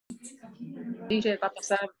Teacher, va a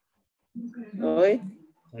pasar. Hoy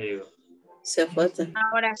There you go. se fue.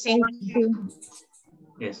 Ahora sí.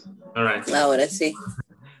 Yes. All right. Ahora sí.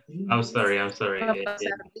 I'm sorry. Va a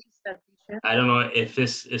pasar lista, teacher. I don't know if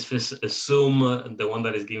it's Zoom, the one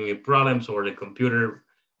that is giving me problems, or the computer.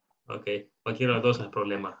 Okay. Cualquiera de los dos es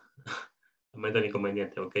problema. Lamento el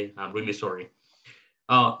inconveniente. Okay. I'm really sorry.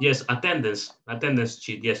 Yes, attendance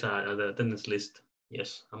sheet. Yes, the attendance list.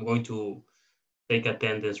 Yes, I'm going to take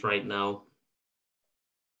attendance right now.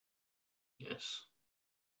 Yes.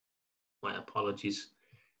 My apologies.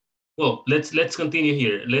 Well, let's continue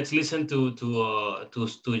here. Let's listen to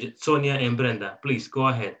Sonia and Brenda. Please go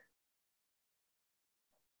ahead.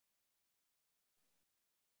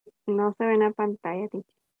 No se ve en la pantalla, teacher.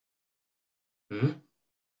 Hmm?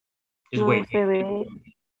 Just No wait. se ve.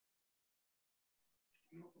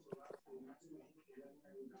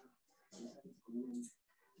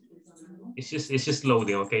 It's just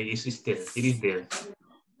loading, okay? It's there. It is there.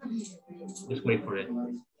 Just wait for it.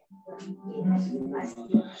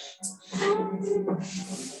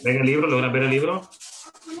 ¿Ven el libro? ¿Logran ver el libro?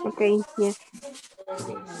 Okay, yes.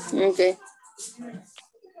 Okay.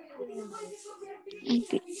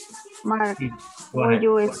 Okay. Mark, Go ahead.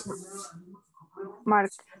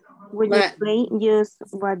 Mark, will you explain just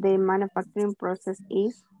what the manufacturing process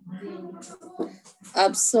is?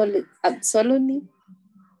 Absolutely.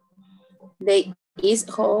 They is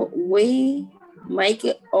how we make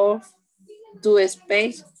it of to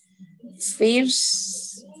space.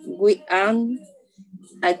 First, we add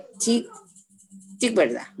a tick,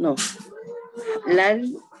 ¿verdad? No. Layer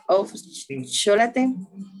of chocolate.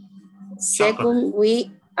 Second,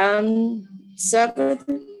 we add chocolate.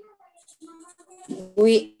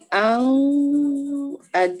 We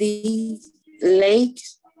add the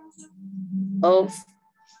lakes of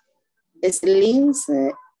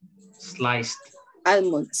Sliced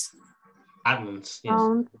almonds. almonds. Yes.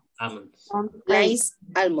 Almonds. Sliced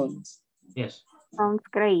almonds. Yes. Sounds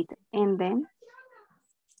great. And then?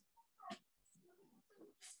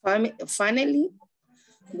 Finally,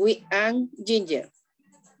 we add ginger.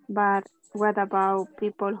 But what about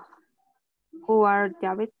people who are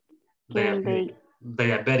diabetic? Can they?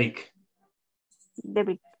 Diabetic.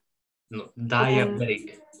 No,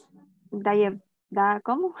 diabetic.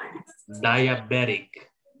 ¿Cómo? Diabetic.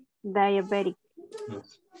 Diabetic.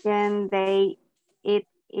 Yes. Can they eat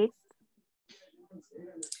it?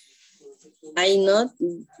 I'm not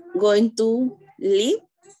going to leave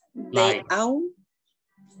they own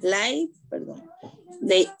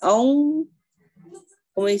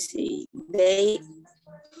 ¿cómo dice? They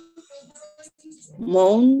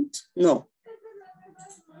mount, no.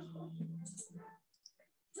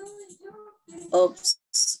 Of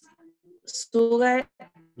sugar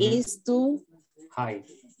is too high.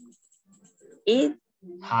 It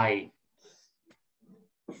high.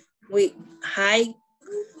 We high.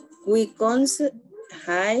 We consider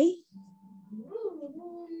high.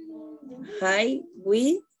 High.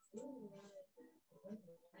 We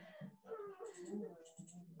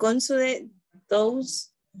consider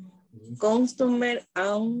those customers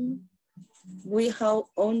and we have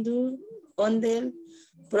on the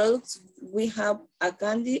products we have a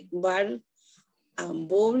candy bar and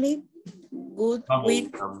bubbly good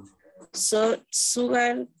with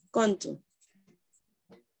sugar content.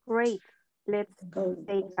 Great. Let's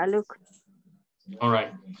take a look. All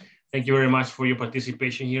right. Thank you very much for your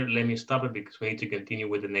participation here. Let me stop it because we need to continue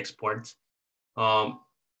with the next part. The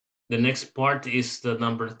next part is the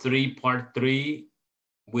number 3, part 3,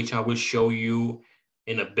 which I will show you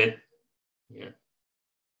in a bit. Yeah.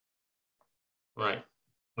 All right.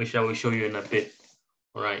 Which I will show you in a bit.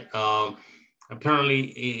 All right.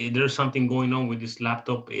 Apparently, there's something going on with this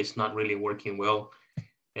laptop. It's not really working well.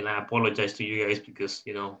 And I apologize to you guys because,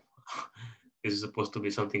 you know, this is supposed to be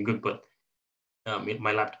something good, but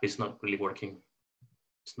my laptop is not really working.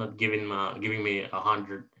 It's not giving me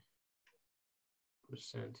 100%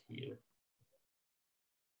 here.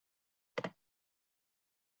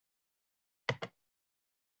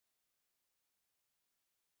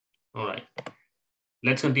 All right,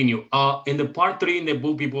 let's continue. In the part 3 in the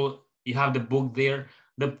book, people, you have the book there.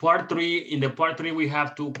 In the part 3, we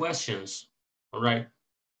have 2 questions. All right.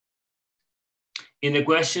 In the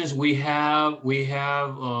questions we have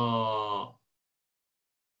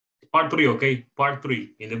part 3, okay? Part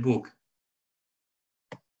 3 in the book.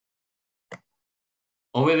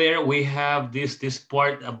 Over there we have this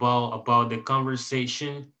part about the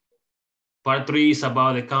conversation. Part 3 is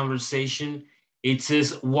about the conversation. It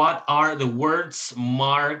says, what are the words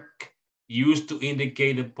Mark used to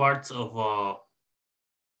indicate the parts of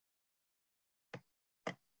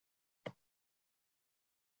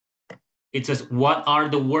It says, what are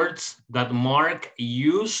the words that Mark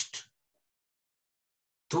used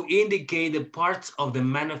to indicate the parts of the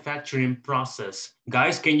manufacturing process?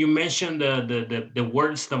 Guys, can you mention the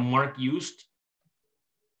words that Mark used?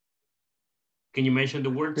 Can you mention the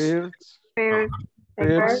words? First,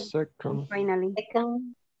 First, second, second. finally.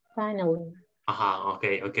 Second, finally.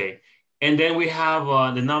 Okay, okay. And then we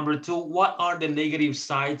have the number 2. What are the negative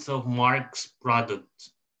sides of Mark's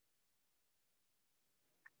product?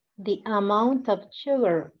 The amount of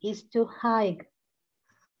sugar is too high.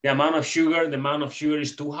 The amount of sugar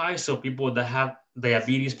is too high, so people that have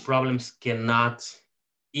diabetes problems cannot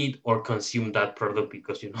eat or consume that product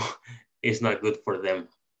because, you know, it's not good for them.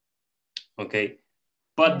 Okay,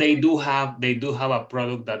 but they do have a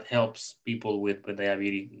product that helps people with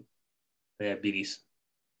diabetes.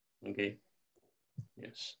 Okay,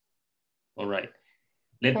 yes. All right,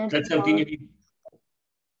 let's continue.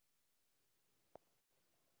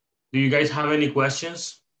 Do you guys have any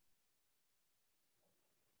questions?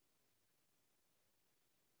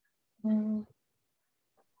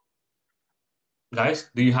 Guys,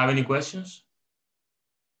 do you have any questions?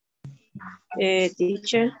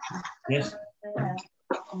 Teacher, Yes.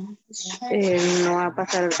 no va a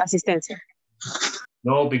pasar asistencia.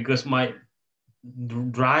 No, because my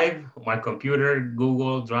Drive, my computer,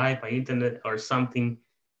 Google Drive, my internet, or something,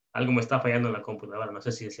 algo me está fallando en la computadora. No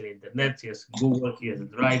sé si es el internet, si es Google, si es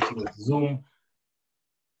Drive, si es Zoom.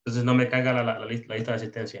 Entonces no me carga la lista de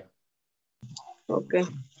asistencia. Ok.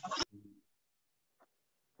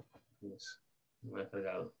 Yes. No me ha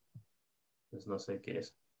cargado. Pues no sé qué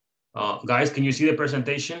es. Guys, can you see the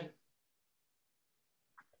presentation?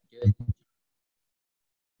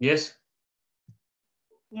 Yes?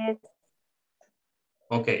 Yes.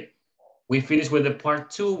 Okay. We finished with the part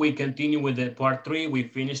 2. We continue with the part 3. We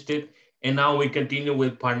finished it. And now we continue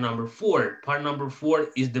with part number 4. Part number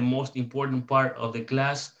 4 is the most important part of the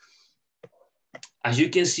class. As you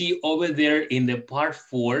can see over there in the part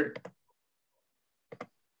 4,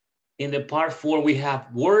 we have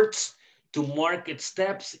words to mark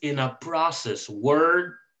steps in a process.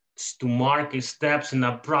 Words to mark steps in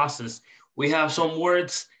a process. We have some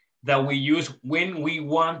words that we use when we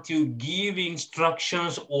want to give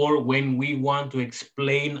instructions or when we want to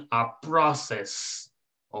explain a process,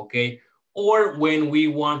 okay? Or when we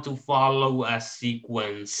want to follow a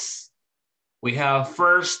sequence. We have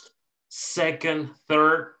first, second,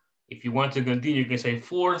 third. If you want to continue, you can say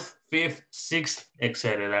fourth, fifth, sixth,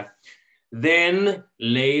 etc. Then,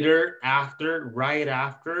 later, after, right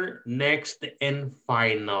after, next, and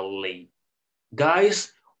finally.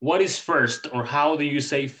 Guys, what is first, or how do you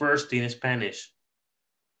say first in Spanish?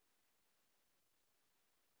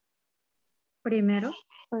 Primero.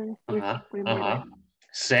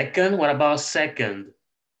 Second, what about second?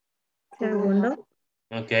 Segundo.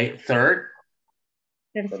 Okay, third?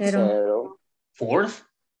 Tercero. Fourth?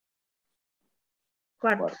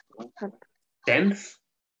 Cuarto. 10th?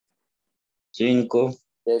 Cinco.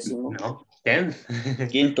 Décimo. No, 10th.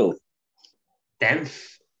 Quinto.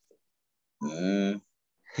 10th.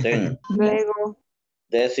 10. Luego.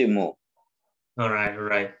 Décimo. All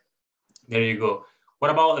right. There you go.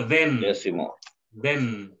 What about then? Décimo.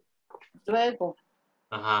 Then. Luego.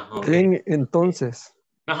 Okay. Then, entonces.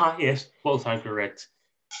 Yes, both are correct.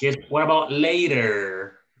 Yes, what about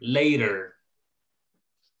later? Later.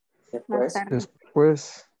 Después.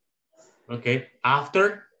 Después. Okay,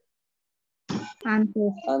 after?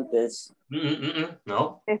 Antes. Antes.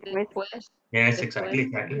 No. Después. Yes, exactly,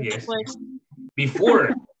 yes.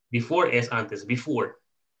 Before es antes, before.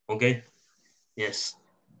 Okay, yes.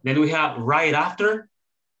 Then we have right after.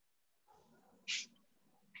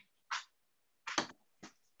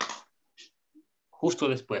 Justo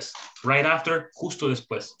después. Right after, justo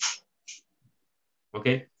después.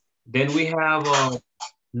 Okay. Then we have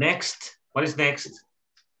next. What is next?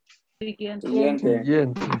 Siguiente.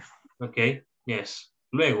 Siguiente. Okay, yes.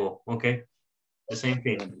 Luego, okay. The same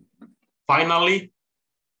thing. Finally.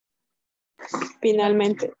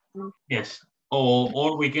 Finalmente. Yes.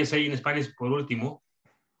 Or we can say in Spanish, por último.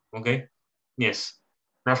 Okay. Yes.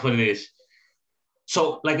 That's what it is.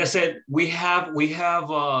 So, like I said, we have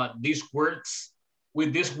these words.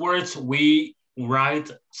 With these words, we write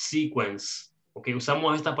sequence. Okay,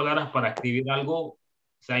 usamos estas palabras para escribir algo,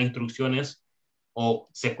 sea instrucciones o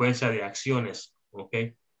secuencia de acciones.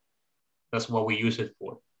 Okay, that's what we use it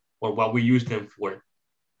for, or what we use them for.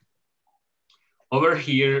 Over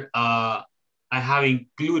here, I have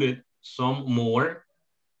included some more,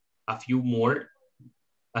 a few more,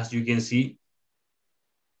 as you can see.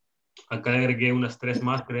 Acá agregué unas 3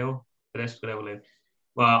 más, creo. 3, creo.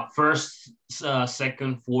 First,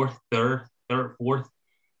 second, fourth, third, fourth.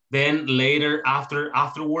 Then later,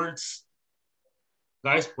 afterwards.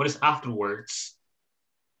 Guys, what is afterwards?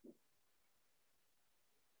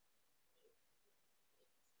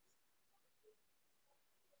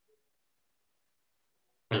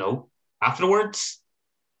 Hello? Afterwards?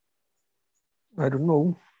 I don't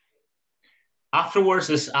know. Afterwards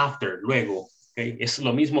is after, luego. Okay, es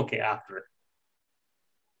lo mismo que after.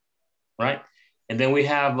 Right? And then we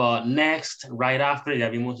have next, right after, ya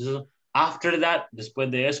vimos eso. After that,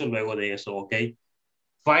 después de eso, luego de eso, okay?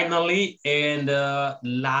 Finally, and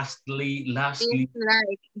lastly. Like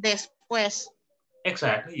después.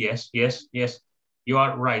 Exactly, yes. You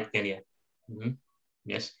are right, Kenya. Mm-hmm.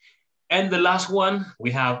 Yes. And the last one,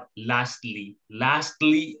 we have lastly.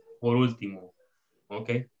 Lastly, por último,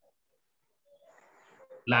 okay?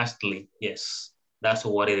 Lastly, yes, that's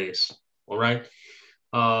what it is, all right?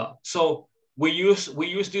 So we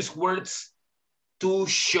use these words to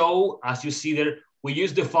show, as you see there, we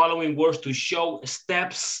use the following words to show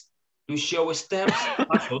steps,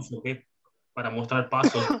 pasos, okay? Para mostrar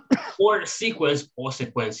pasos, or sequence o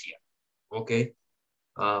secuencia, okay?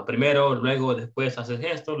 Primero, luego, después haces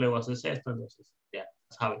esto, luego haces esto, entonces, yeah,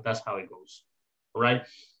 that's how it goes, all right?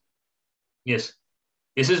 Yes.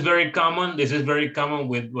 This is very common. This is very common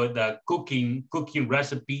with cooking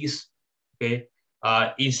recipes, okay?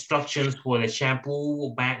 Instructions for the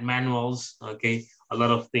shampoo, manuals, okay? A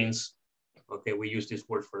lot of things, okay? We use this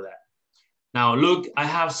word for that. Now, look, I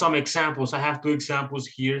have some examples. I have 2 examples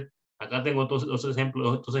here. Acá tengo dos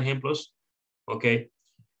ejemplos, okay?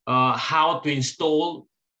 How to install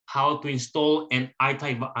an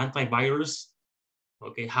antivirus.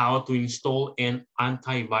 Okay, how to install an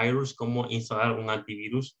antivirus, cómo instalar un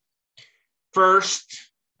antivirus.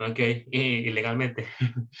 First, okay, ilegalmente.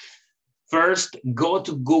 First, go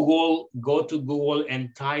to Google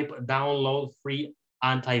and type download free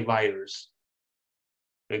antivirus.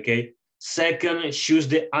 Okay. Second, choose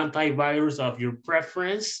the antivirus of your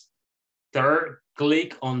preference. Third,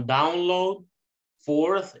 click on download.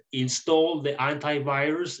 Fourth, install the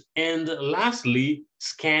antivirus. And lastly,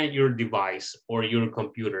 scan your device or your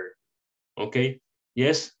computer. Okay,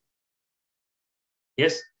 yes?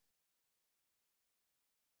 Yes?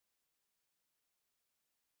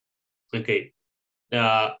 Okay.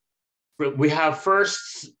 We have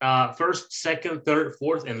first, second, third,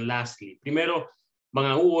 fourth, and lastly. Primero,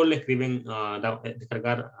 van a Google, escriben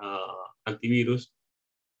descargar antivirus.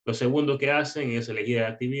 Lo segundo que hacen es elegir el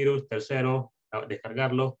antivirus. Tercero,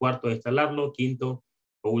 descargarlo. Cuarto, instalarlo. Quinto,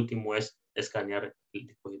 lo último es escanear el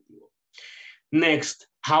dispositivo. Next,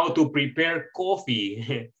 how to prepare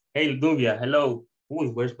coffee. Hey, Dubia, hello.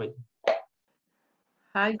 Ooh, where's my...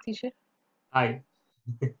 Hi, teacher. Hi.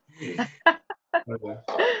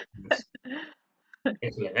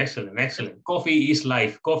 Excellent. Coffee is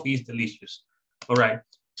life. Coffee is delicious. All right.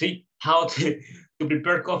 See, how to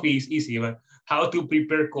prepare coffee is easy, but how to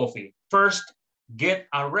prepare coffee. First, get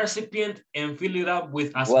a recipient and fill it up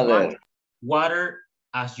with as much water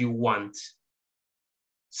as you want.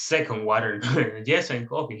 Second, water. Yes, and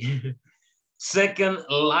coffee. Second,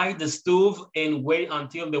 light the stove and wait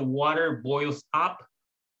until the water boils up.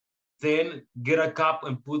 Then get a cup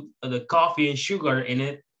and put the coffee and sugar in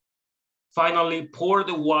it. Finally, pour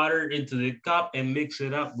the water into the cup and mix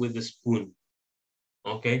it up with the spoon.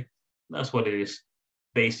 Okay, that's what it is.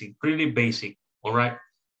 Basic, pretty basic. All right,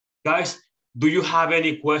 guys, do you have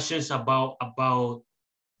any questions about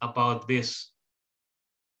this?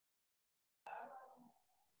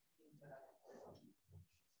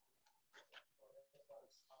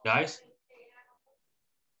 Guys,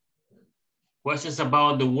 questions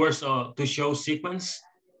about the words to show sequence?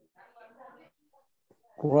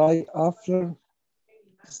 Right after.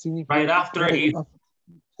 Right after is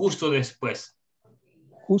justo después.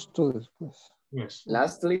 Justo después. Yes.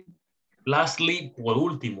 Lastly. Lastly, por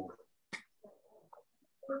último.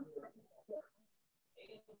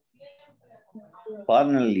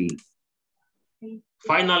 Finally.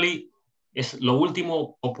 Finally es lo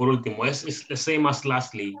último o por último. Es the same as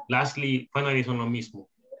lastly. Lastly, finally son lo mismo.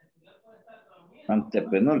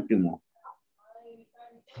 Antepenúltimo.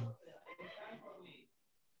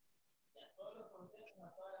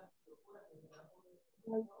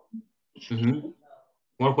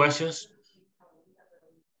 More questions?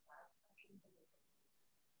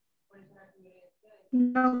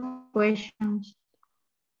 No questions.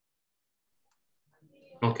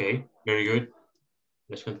 Okay, very good.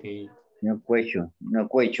 Let's continue. No question.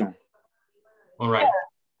 All right.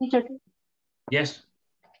 Teacher, Yes.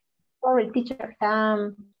 sorry, teacher.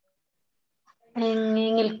 En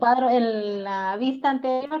el cuadro, en la vista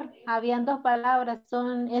anterior, habían 2 palabras,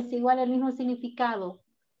 es igual el mismo significado.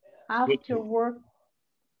 Afterward.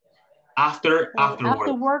 Afterwards.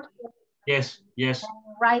 Afterward, Yes.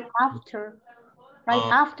 right after. Right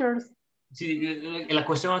after. Sí, la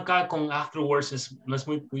cuestión acá con afterwards no es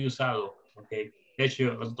muy usado, ¿ok? De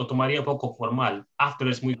hecho, lo tomaría poco formal. After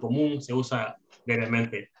es muy común, se usa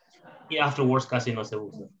diariamente. Y afterwards casi no se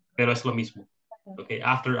usa, pero es lo mismo. ¿Ok?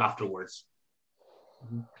 Afterwards.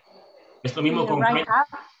 Es lo mismo con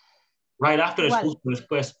right after es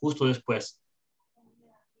justo después.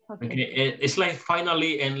 Okay. It's like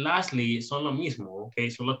finally and lastly son lo mismo, ¿ok?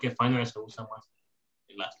 Solo que finally se usa más.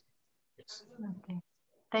 Lastly. Yes. Okay.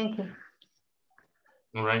 Thank you.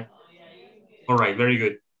 All right, very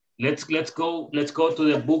good. Let's go to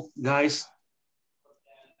the book, guys.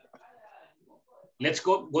 Let's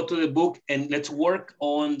go to the book and let's work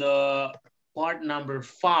on the part number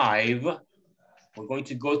 5. We're going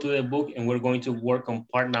to go to the book and we're going to work on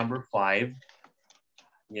part number 5.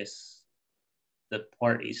 Yes, the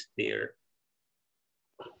part is there.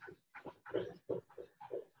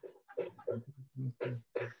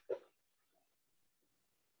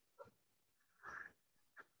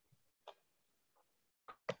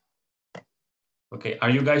 Okay, are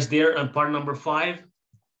you guys there on part number 5?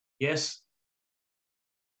 Yes.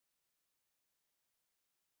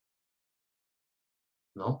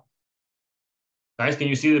 No? Guys, can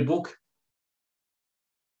you see the book?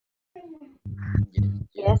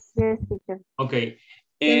 Yes, teacher. Okay,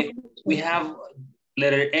 we have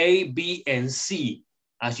letter A, B, and C.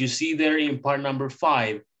 As you see there in part number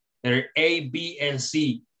 5, letter A, B, and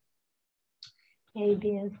C. A,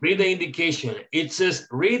 B, and C. Read the indication. It says,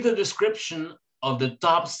 read the description of the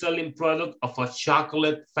top selling product of a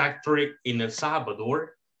chocolate factory in El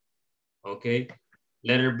Salvador. Okay.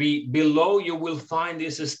 Letter B, below you will find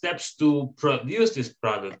these steps to produce this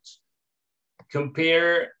product.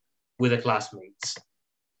 Compare with the classmates.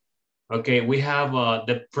 Okay, we have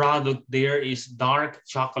the product there is dark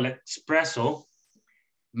chocolate espresso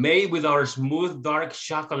made with our smooth dark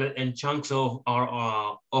chocolate and chunks of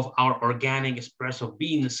our organic espresso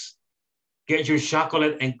beans. Get your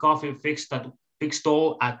chocolate and coffee fixed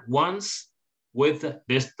all at once with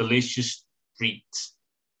this delicious treat.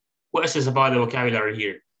 Questions about the vocabulary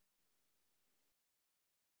here?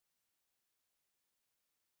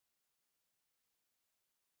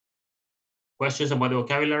 Questions about the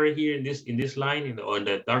vocabulary here in this line on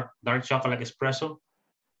the dark chocolate espresso?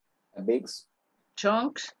 Bigs.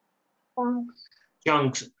 Chunks.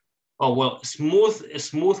 Chunks. Oh well, smooth.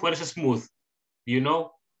 What is a smooth? Do you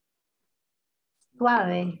know?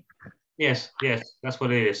 Suave. Yes, that's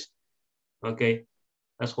what it is. Okay,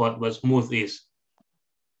 that's what smooth is.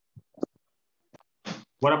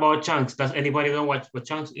 What about chunks? Does anybody know what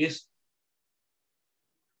chunks is?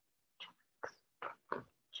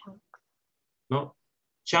 No,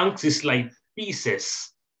 chunks is like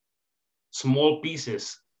pieces, small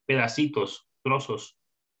pieces, pedacitos, trozos.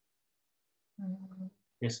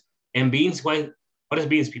 Yes, and beans. What is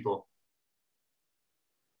beans, people?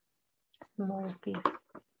 Small piece.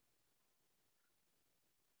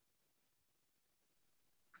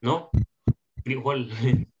 No,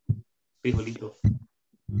 frijolito.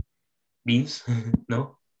 Beans,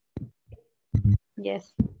 no?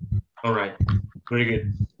 Yes. All right, very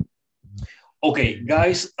good. Okay,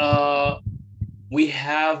 guys, we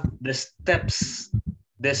have the steps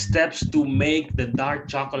to make the dark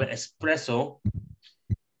chocolate espresso.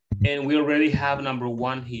 And we already have number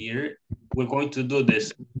 1 here. We're going to do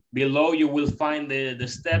this. Below you will find the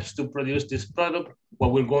steps to produce this product.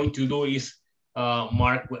 What we're going to do is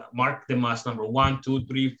mark them as number 1, 2,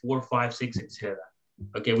 3, 4, 5, 6, etc.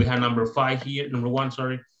 Okay, we have number 5 here, number 1,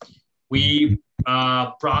 sorry. We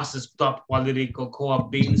process top quality cocoa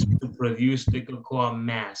beans to produce the cocoa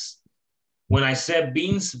mass. When I said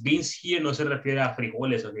beans here no se refiere a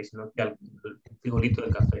frijoles, okay, sino que al frijolito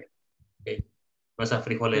de café. Okay. No es a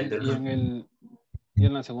frijoles. Y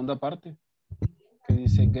en la segunda parte, que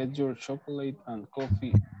dice get your chocolate and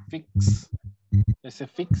coffee fix. Ese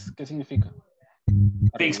fix, ¿qué significa?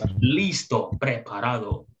 Fix, listo,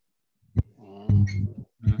 preparado.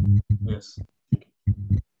 Yes.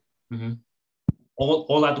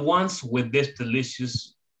 All at once with this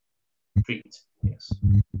delicious treat. Yes.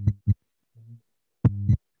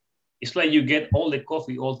 It's like you get all the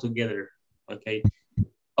coffee all together. Okay.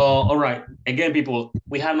 All right. Again, people,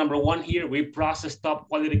 we have number 1 here. We process top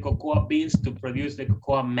quality cocoa beans to produce the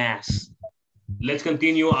cocoa mass. Let's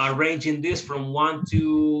continue arranging this from 1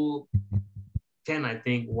 to 10, I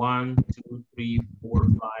think. 1, 2, 3, 4, 5,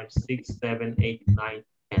 6, 7, 8, 9,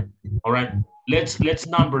 10. All right. Let's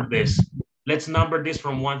number this. Let's number this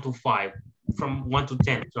from 1 to 5. From 1 to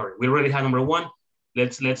 10. Sorry. We already have number 1.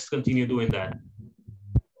 Let's continue doing that.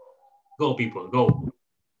 Go, people. Go.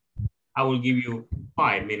 I will give you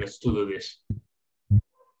 5 minutes to do this.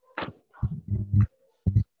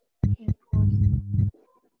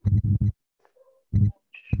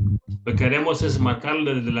 Lo que queremos es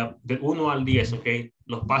marcarlo desde del 1 al 10, ¿ok?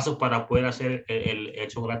 Los pasos para poder hacer el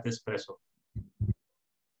chocolate expreso.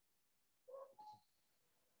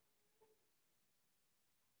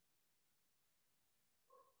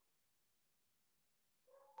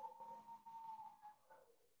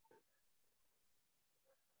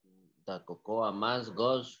 The cocoa must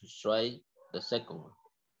go straight. The second one.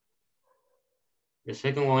 The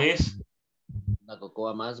second one is? The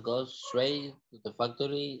cocoa must go straight to the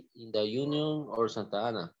factory in the Union or Santa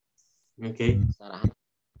Ana. Okay.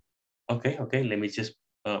 Okay. Let me just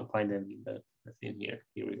find the thing here.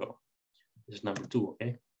 Here we go. This is number 2,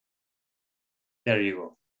 okay? There you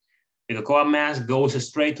go. The cocoa mass goes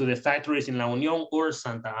straight to the factories in La Union or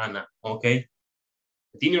Santa Ana, okay?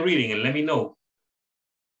 Continue reading and let me know.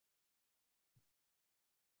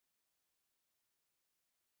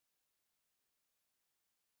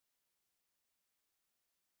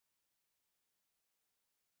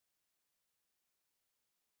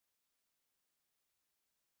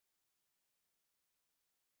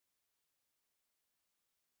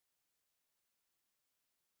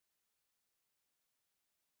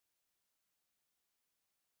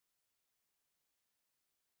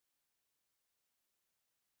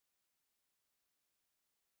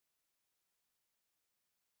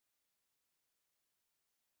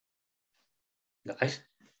 Guys,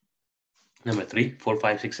 number 3, 4,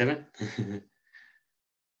 5, 6, 7.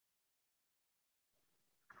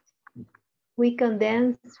 We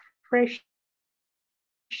condense fresh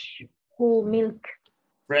whole milk.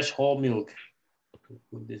 Fresh whole milk.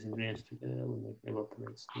 Put these ingredients together. We make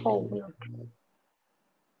evaporates. Whole milk.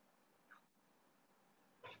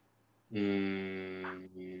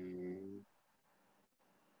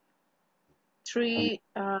 Three,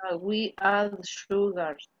 we add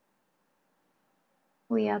sugar.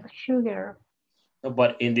 We add sugar. No,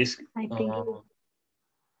 but in this, I think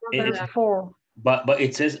in, 4. But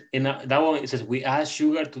it says in that one, it says we add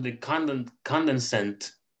sugar to the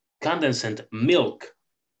condensant milk.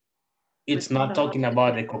 It's not talking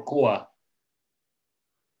about the cocoa.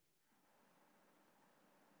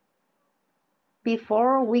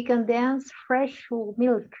 Before we condense fresh whole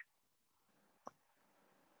milk.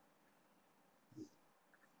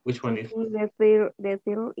 Which one is? The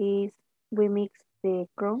third is we mix the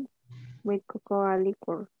cream with cocoa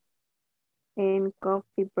liquor and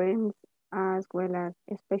coffee beans as well as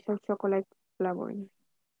special chocolate flavoring.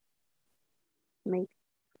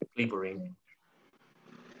 Flavoring.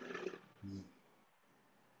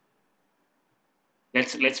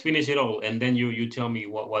 Let's finish it all and then you tell me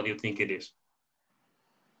what you think it is.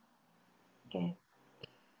 Okay.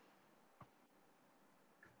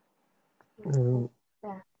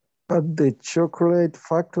 At the chocolate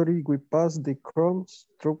factory, we pass the crumbs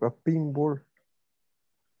through a pin board.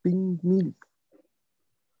 Pin milk.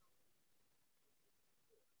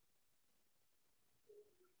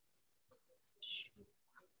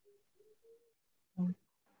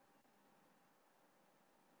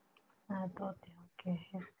 Okay.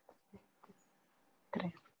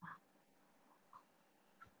 3.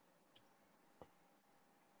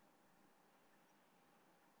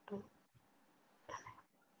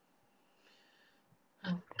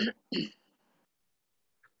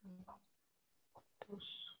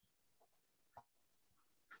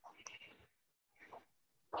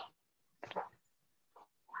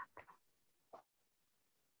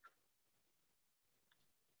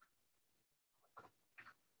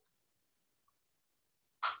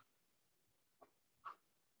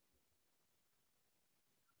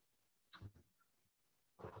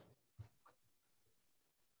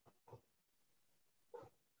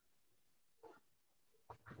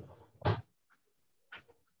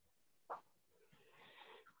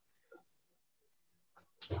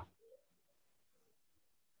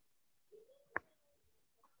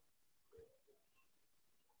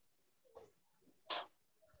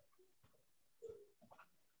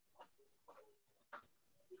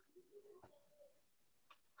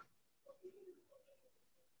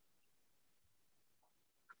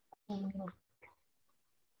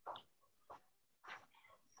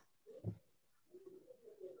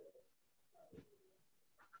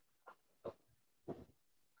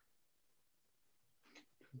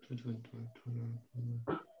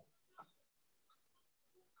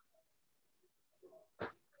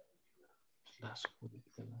 Last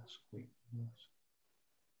week.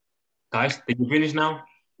 Guys, did you finish now?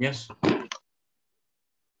 Yes.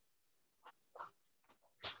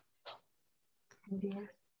 Yes.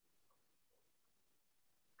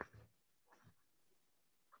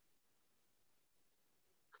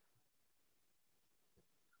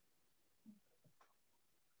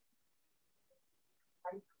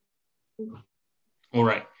 All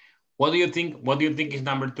right. What do you think? What do you think is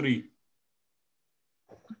number 3?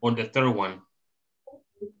 Or the third one?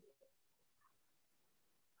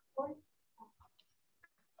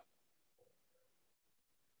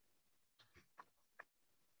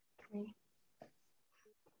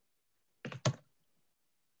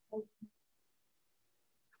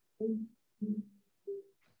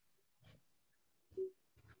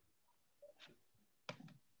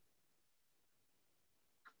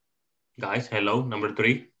 Guys, hello, number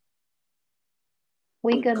 3.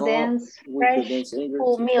 We condense fresh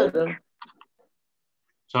whole milk.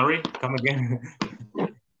 Sorry, come again.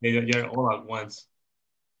 You're all at once.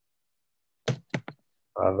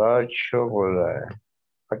 A large chocolate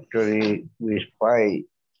factory with 5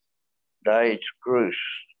 dice screws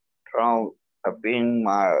round a pin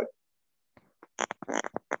mark.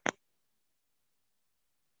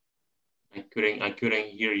 I couldn't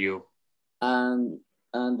hear you. And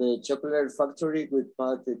the chocolate factory with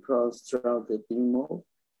path across throughout the pin mold.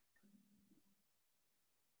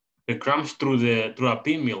 The crumbs through a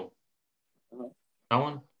pinmill. That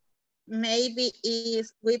one? Maybe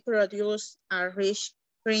if we produce a rich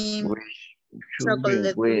cream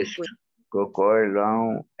Chocolate with cocoa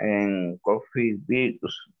down and coffee beans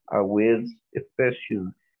with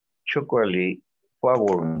special chocolate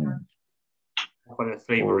flavoring.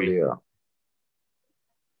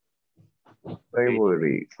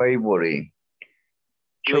 Favorite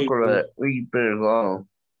chocolate with pearl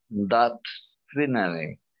that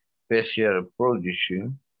finally special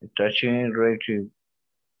production touching rated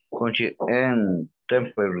country and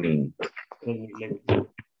tempering.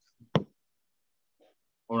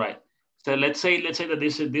 All right. So let's say that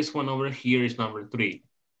this one over here is number 3.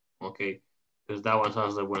 Okay. Because that one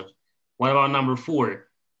sounds the worst. What about number 4?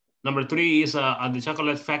 Number 3 is at the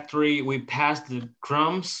chocolate factory, we pass the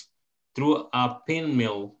crumbs through a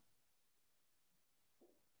pinmill.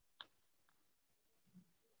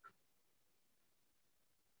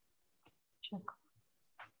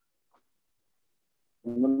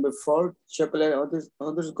 Number 4, chocolate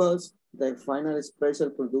undergoes the final special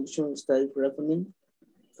production stage refining,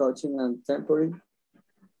 coaching and tempering.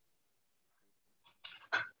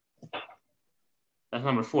 That's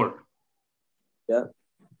number 4. Yeah.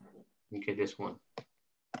 Okay, this one.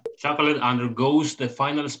 Chocolate undergoes the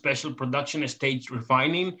final special production stage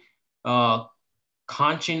refining,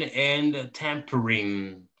 conching and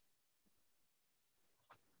tempering.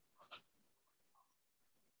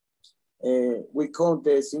 We count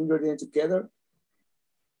this ingredient together.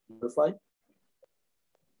 Number 5.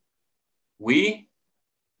 We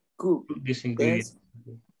cook this ingredient.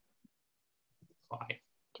 5.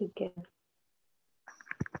 Together.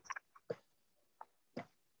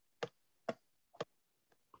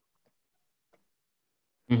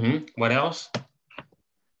 What else?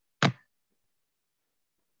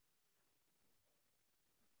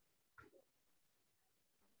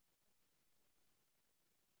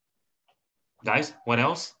 Guys, what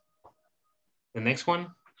else? The next one?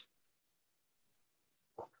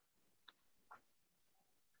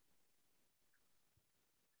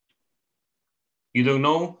 You don't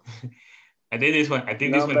know? I think this one. I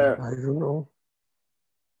think this one. I don't know.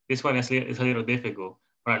 This one is a little difficult.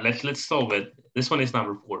 All right, let's solve it. This one is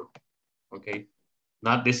number 4. Okay.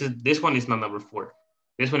 Not this one is not number 4.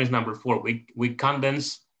 This one is number 4. We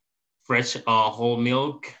condense fresh whole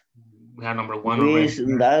milk. We have number 1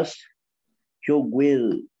 already. That's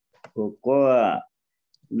chocolate, cocoa,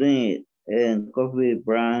 lean, and coffee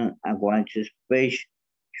brand and one space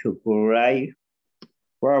chocolate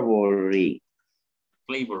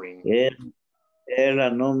flavoring.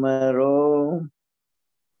 Era número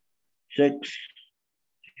 6.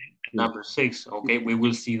 Number 6. Okay, we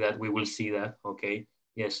will see that. We will see that. Okay.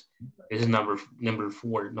 Yes. This is number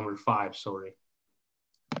 4. Number 5. Sorry.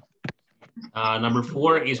 Number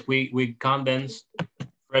 4 is we condense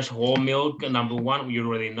fresh whole milk. Number 1, you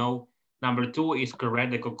already know. Number 2 is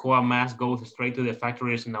correct. The cocoa mass goes straight to the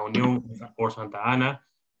factories in La Unión or Santa Ana.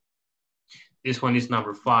 This one is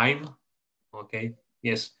number 5. Okay.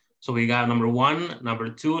 Yes. So we got number 1, number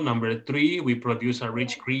 2, number 3. We produce a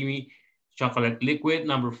rich, creamy chocolate liquid.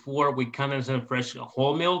 Number 4, we condense fresh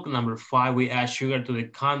whole milk. Number 5, we add sugar to the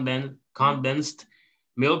condensed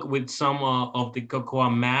milk with some of the cocoa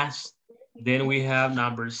mass. Then we have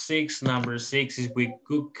number 6. Number 6 is we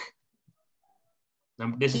cook.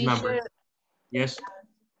 This is number. Yes.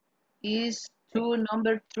 Is to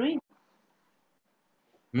number 3.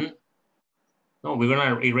 No, we're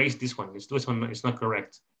gonna erase this one. This one is not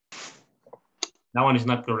correct. That one is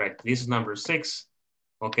not correct. This is number 6.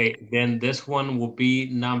 Okay, then this one will be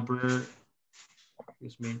number,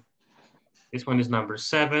 excuse me. This one is number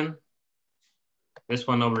 7. This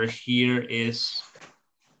one over here is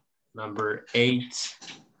number 8,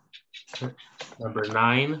 number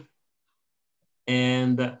 9.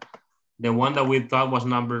 And the one that we thought was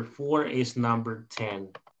number 4 is number 10.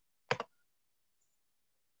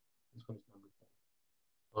 This one's number 10.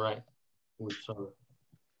 All right.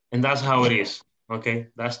 And that's how it is. Okay.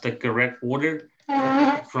 That's the correct order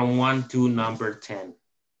from 1 to number 10.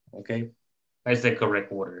 Okay. That's the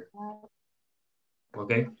correct order.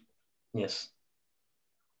 Okay. Yes.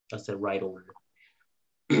 That's the right order.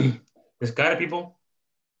 Is got it, people?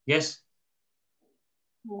 Yes?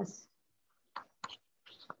 Yes.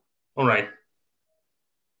 All right.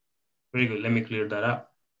 Very good. Let me clear that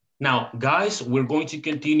up. Now, guys, we're going to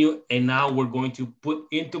continue, and now we're going to put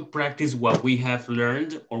into practice what we have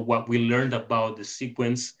learned or what we learned about the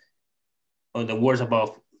sequence or the words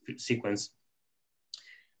about sequence.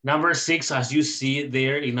 Number 6, as you see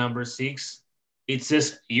there in number 6, it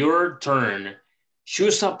says your turn.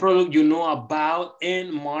 Choose a product you know about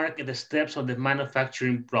and mark the steps of the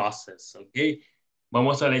manufacturing process, okay?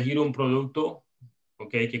 Vamos a elegir un producto,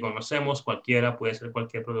 okay, que conocemos, cualquiera, puede ser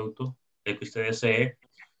cualquier producto, el que usted desee.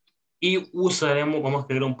 Y usaremos, vamos a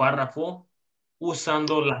escribir un párrafo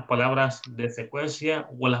usando las palabras de secuencia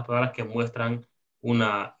o las palabras que muestran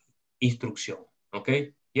una instrucción,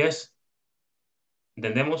 okay? Yes?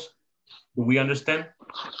 ¿Entendemos? Do we understand?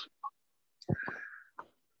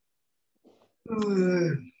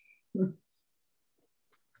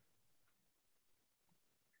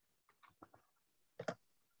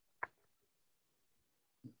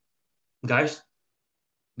 Guys,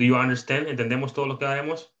 do you understand? ¿Entendemos todo lo que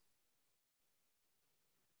haremos?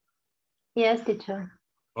 Yes, teacher.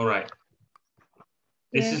 All right.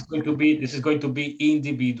 This Yes. is going to be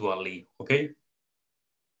individually, okay?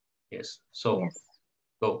 Yes. So Yes.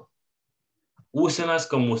 go. Úsenlas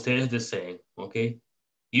como ustedes deseen, okay?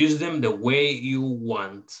 Use them the way you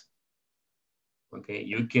want. Okay,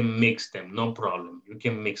 you can mix them, no problem. You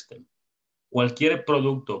can mix them. Cualquier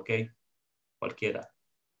producto, okay? Cualquiera.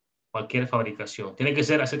 Cualquier fabricación. Tiene que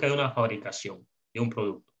ser acerca de una fabricación, de un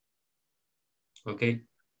producto. Okay?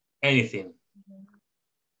 Anything.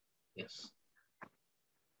 Yes.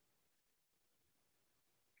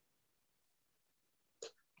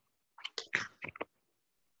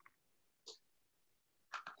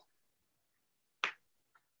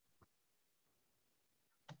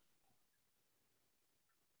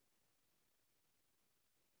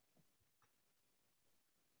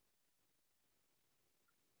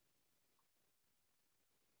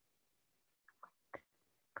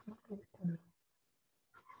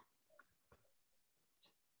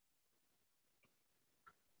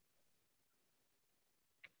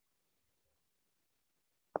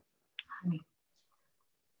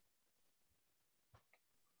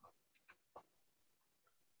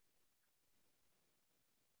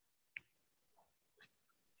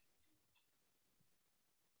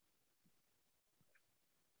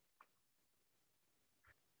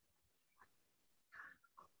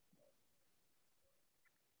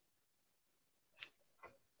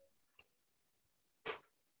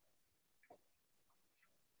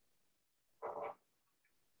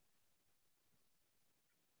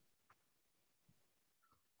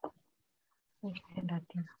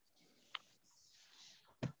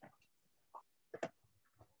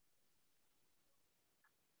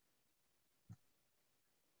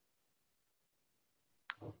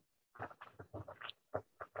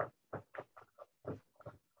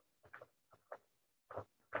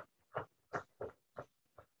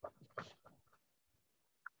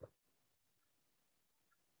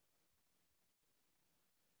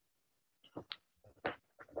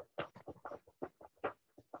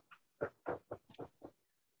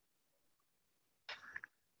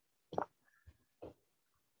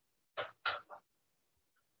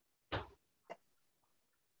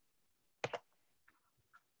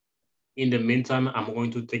 In the meantime, I'm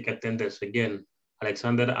going to take attendance again.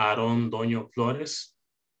 Alexander Aaron Doño Flores.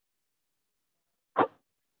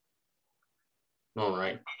 All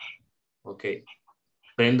right. Okay.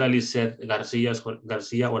 Brenda Lizeth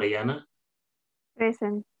Garcia Orellana.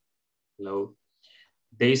 Present. Hello.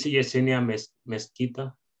 Daisy Yesenia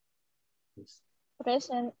Mezquita.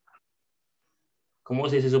 Present. ¿Cómo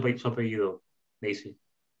se dice su apellido, Daisy?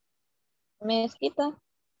 Mezquita.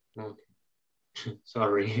 Okay.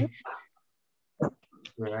 Sorry.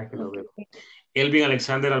 Elvin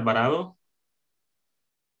Alexander Alvarado.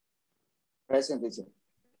 Present, teacher.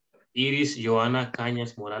 Iris Joana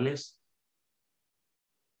Cañas Morales.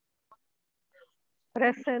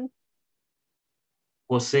 Present.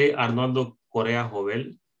 José Arnoldo Correa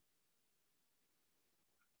Jovel.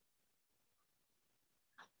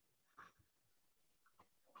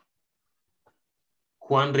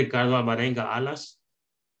 Juan Ricardo Alvarenga Alas.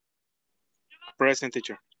 Present,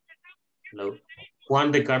 teacher. Hello.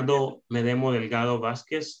 Juan Ricardo Medemo Delgado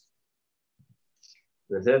Vázquez.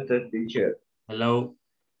 Present, teacher. Hello.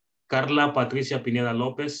 Carla Patricia Pineda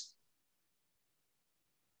López.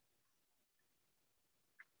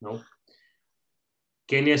 No.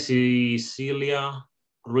 Kenia Cecilia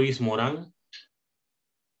Ruiz Morán.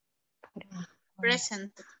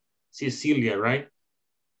 Present. Cecilia, right?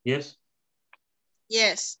 Yes?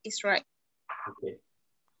 Yes, it's right. Okay.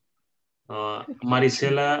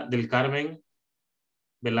 Marisela del Carmen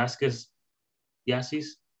Velázquez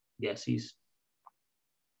Yasis. Yasis.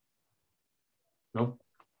 No.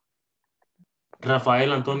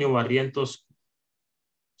 Rafael Antonio Barrientos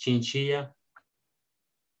Chinchilla.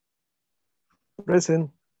 Present.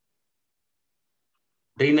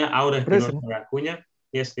 Reina Aura Espinosa Present. Acuña.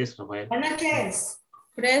 Yes, yes, Rafael. Buenas noches.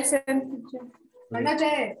 Present. Buenas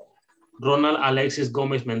noches. Ronald Alexis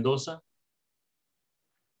Gómez Mendoza.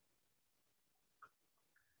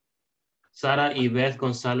 Sara Ivette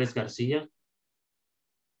González García.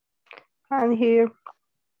 I'm here.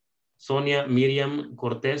 Sonia Miriam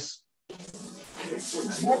Cortés.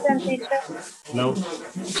 Present, teacher. No.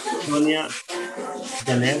 Sonia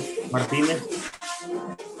Janet Martínez.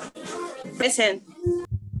 Present.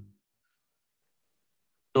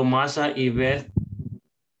 Tomasa Ivette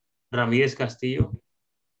Ramírez Castillo.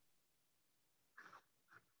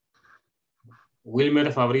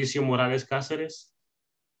 Wilmer Fabricio Morales Cáceres.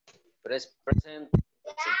 Present. Present.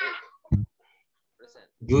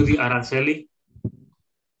 Judy Araceli.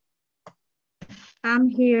 I'm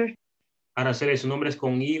here. Araceli, ¿su nombre es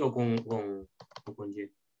con I o con Y?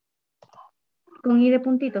 Con I de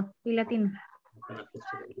puntito y latino.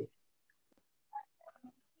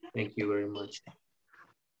 Thank you very much.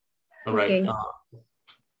 All right. Okay.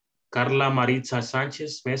 Carla Maritza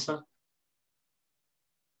Sánchez Mesa.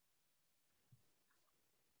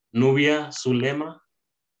 Nubia Zulema.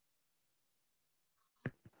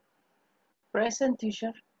 Present,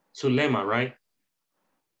 teacher. Zulema, right?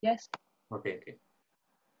 Yes. Okay, okay.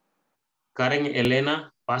 Karen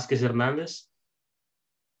Elena Vázquez Hernández.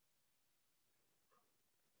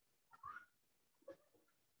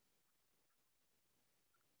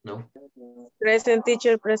 No. Present,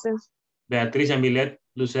 teacher, present. Beatriz Amilet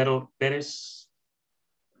Lucero Pérez.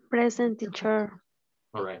 Present, teacher.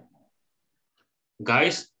 All right.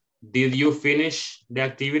 Guys, did you finish the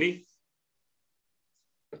activity?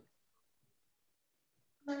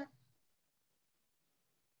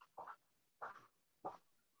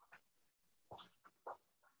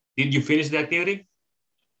 Did you finish the activity?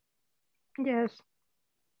 Yes.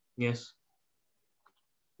 Yes.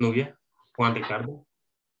 Nubia, Juan Ricardo,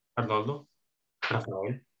 Arnoldo,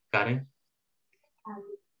 Rafael, Karen.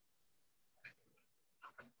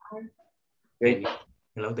 Okay.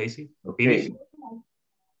 Hello, Daisy. Okay. Finish?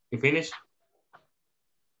 You finished?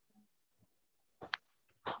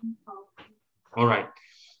 All right.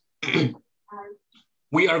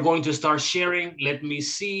 We are going to start sharing. Let me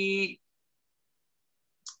see.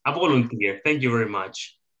 A volunteer. Thank you very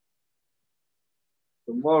much.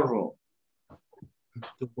 Tomorrow.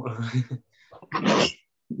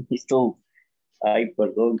 Listo. Ay,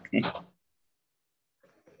 perdón.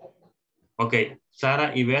 Okay.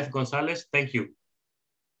 Sara Ivette González, thank you.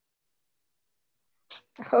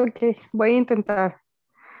 Ok, voy a intentar.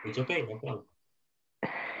 It's okay. No problem.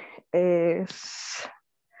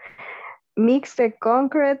 Mix the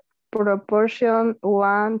concrete proportion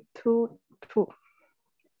 1 to 2.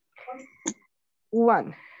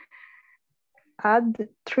 1. Add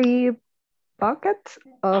 3 buckets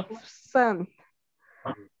of sand.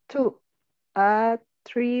 2. Add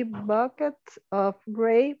 3 buckets of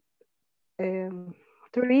grape.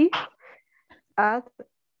 3. Add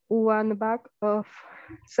 1 bag of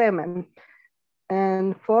cement.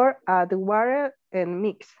 And 4. Add water and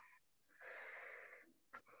mix.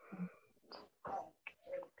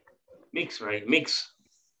 Mix, right? Mix.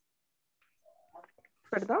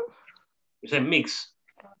 Perdón? You said mix.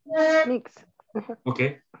 Mix.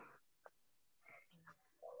 Okay.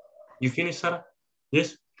 You finished, Sarah?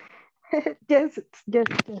 Yes? Yes.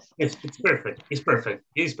 Yes, it's perfect. It's perfect.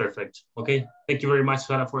 It is perfect. Okay. Thank you very much,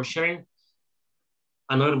 Sarah, for sharing.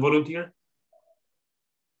 Another volunteer?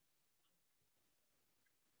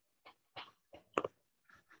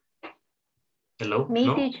 Hello? Me,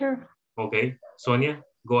 no? teacher. Okay. Sonia,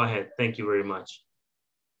 go ahead. Thank you very much.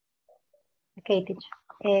 Okay,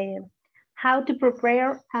 teacher. How to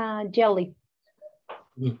prepare jelly.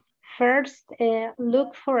 First,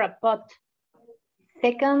 look for a pot.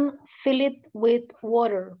 Second, fill it with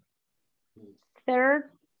water. Third,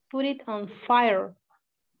 put it on fire.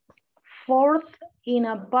 Fourth, in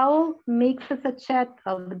a bowl, mix a sachet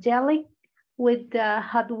of jelly with the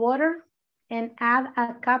hot water and add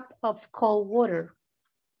a cup of cold water.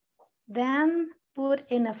 Then put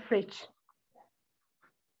in a fridge.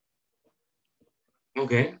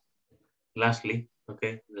 Okay. Lastly,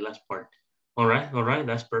 okay, the last part. All right,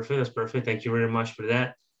 that's perfect. Thank you very much for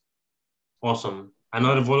that. Awesome.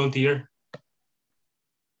 Another volunteer?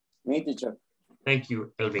 Me, teacher. Thank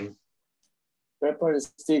you, Elvin. Prepare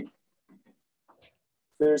stick.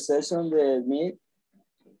 First session, the meat.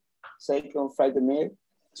 Second, fry the meat.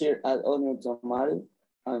 Third, add onion, tomato,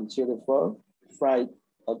 and chili fork. Fry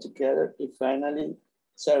all together. And finally,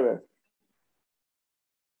 serve.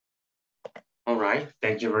 All right,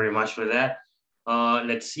 thank you very much for that.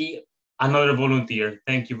 Let's see, another volunteer.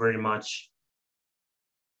 Thank you very much.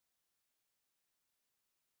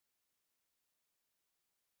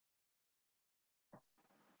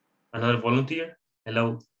 Another volunteer?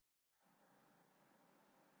 Hello.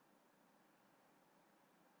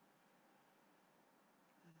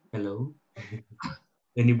 Hello?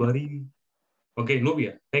 Anybody? Okay,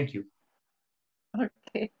 Nubia, thank you.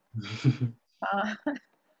 Okay.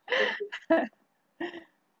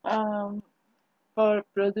 For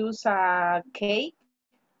produce a cake,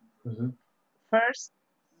 first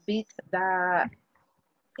beat the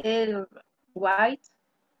egg white.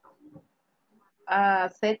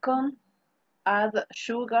 Second, add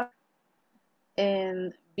sugar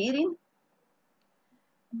and beating.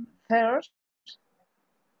 Third,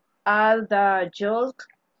 add the yolk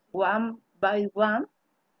one by one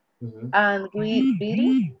and we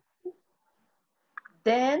beating.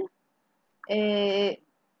 Then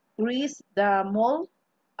grease the mold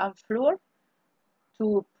and flour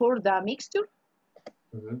to pour the mixture.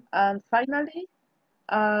 And finally,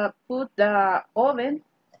 put the oven,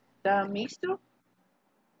 the mixture,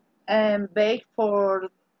 and bake for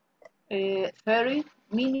 30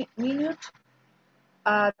 minutes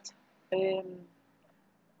at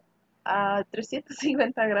 350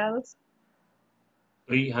 grados.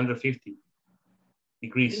 350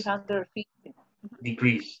 degrees. 350.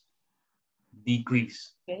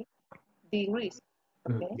 Decrease. Okay. Degrees.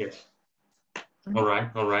 Okay. Yes. All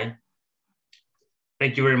right.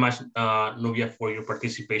 Thank you very much, Nubia, for your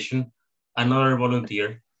participation. Another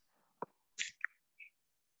volunteer.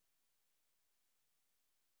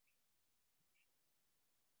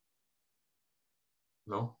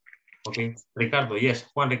 No? Okay. Ricardo, yes.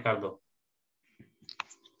 Juan Ricardo.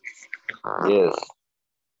 Yes.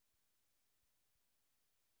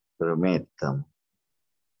 Permítame.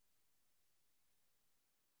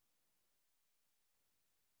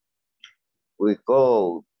 We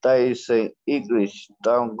go Tyson English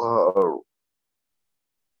Town Hall.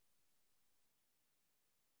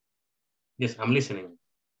 Yes, I'm listening.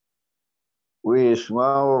 We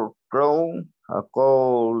small crown, a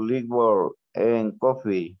cold liquor and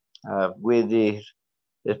coffee with this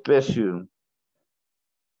special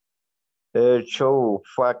show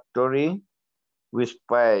factory with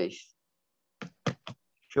spice.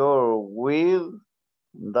 Sure with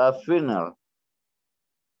the final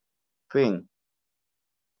thing.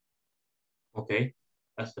 Okay,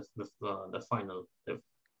 that's the final.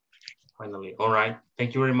 Finally, all right.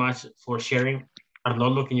 Thank you very much for sharing.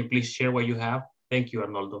 Arnoldo, can you please share what you have? Thank you,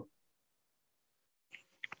 Arnoldo.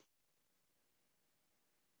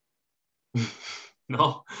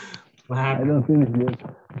 No, what happened? I don't finish yet.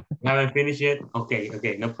 You haven't finished yet?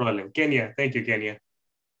 Okay, no problem. Kenya, thank you, Kenya.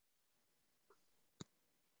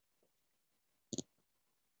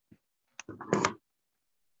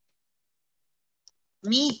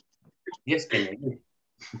 Me. Yes, Kenya.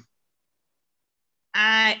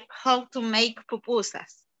 How to make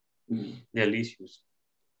pupusas. Delicious.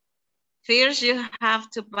 First, you have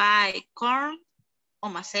to buy corn o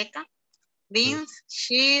maseca, beans,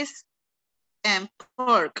 cheese, and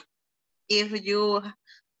pork. If you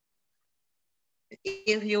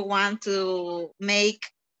want to make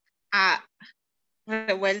a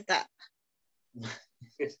revuelta.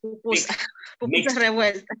 Pupusa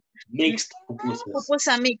revuelta. Mixed pupusas.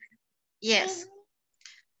 Pupusa mix. Yes.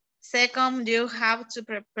 Second, you have to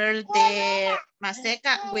prepare the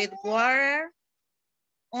maseca with water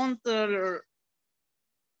until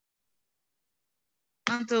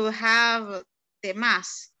have the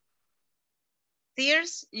mass. Third,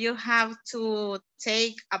 you have to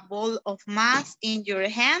take a bowl of mass in your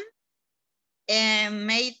hand and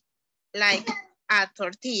make like a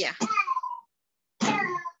tortilla.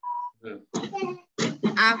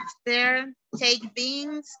 After, take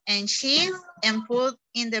beans and cheese and put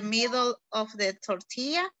in the middle of the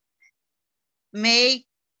tortilla. Make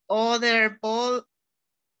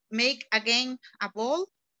again a bowl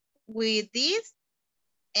with this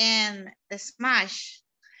and smash,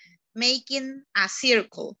 making a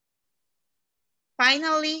circle.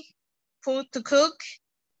 Finally, put to cook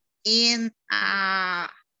in I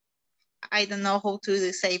don't know how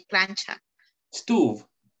to say plancha. Stove.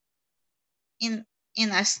 In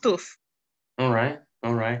a stove. All right,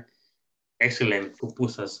 all right. Excellent,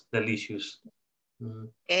 pupusas, delicious.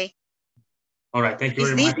 Okay. All right, thank you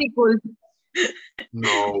very much. It's difficult.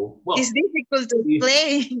 No. Well, it's difficult to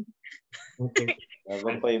explain. Okay.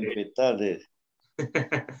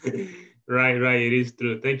 Right, it is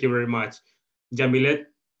true. Thank you very much. Jamilet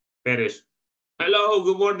Perez. Hello,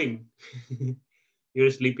 good morning.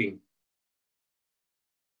 You're sleeping.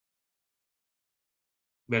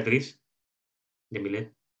 Beatriz.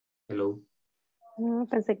 Jamilet. Hello. No,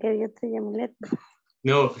 pensé que yo soy Yamilet.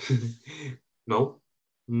 No. No.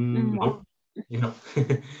 No. No.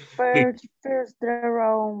 First, the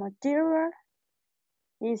raw material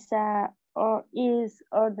is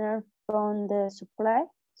ordered from the supplier.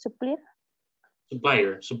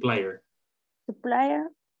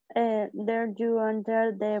 There you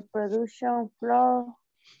enter the production floor.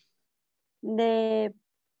 The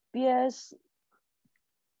piece,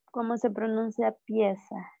 ¿cómo se pronuncia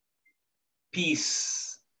pieza?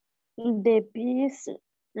 Piece. The piece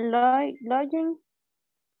lodging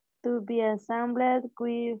to be assembled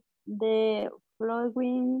with the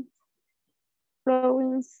following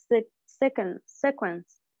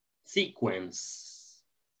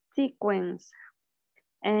sequence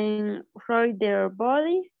and right their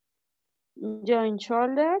body, join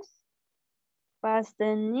shoulders, past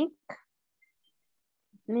the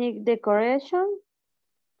neck decoration,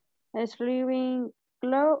 sleeving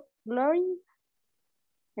glory,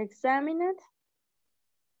 examine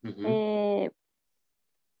it,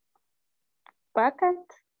 Back end.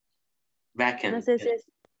 No sé si es,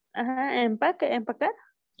 empacar.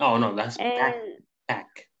 Oh, no, that's pack.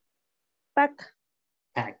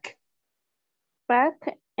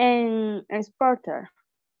 Pack and exporter.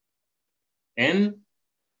 And?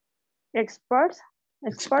 Exporter.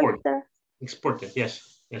 Exporter,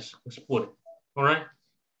 yes, export. All right.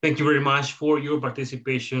 Thank you very much for your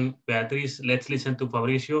participation, Beatriz. Let's listen to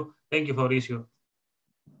Fabricio. Thank you, Fabricio.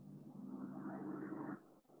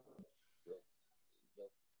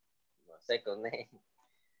 Second name.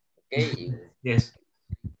 Okay. Yes.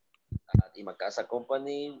 At Imacasa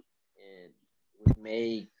company, we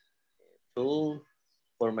make tool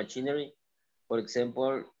for machinery. For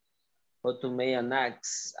example, how to make an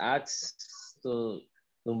axe. Axe to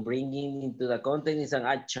bringing into the content is an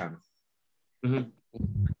hacha.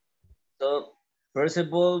 So first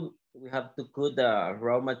of all, we have to cut the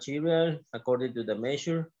raw material according to the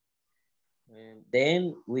measure. And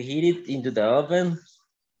then we heat it into the oven.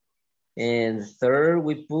 And third,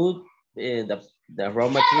 we put the raw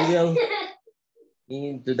material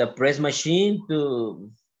into the press machine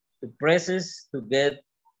to presses to get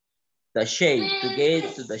the shape,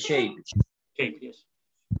 Shape, yes.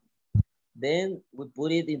 Then we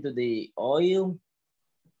put it into the oil,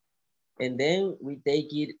 and then we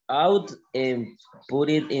take it out and put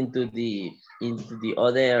it into the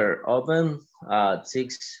other oven at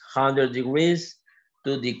 600 degrees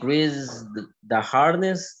to decrease the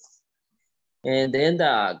hardness. And then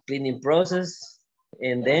the cleaning process,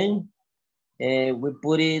 and then we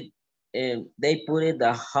put it, they put it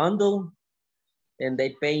the handle, and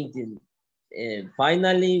they paint it. And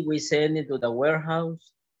finally, we send it to the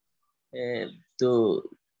warehouse to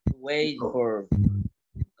wait for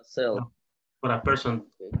a sale. For a person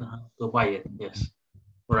to buy it, yes.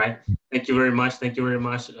 All right. Thank you very much. Thank you very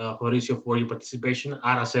much, Mauricio, for your participation.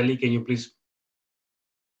 Araceli, can you please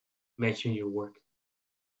mention your work?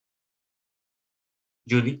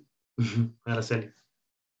 Judy, Araceli.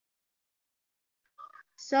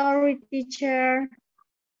 Sorry, teacher.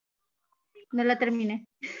 No la terminé.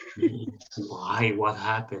 Why? What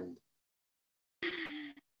happened?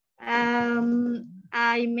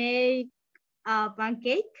 I made a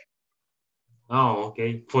pancake. Oh,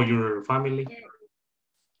 okay. For your family?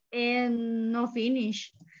 And no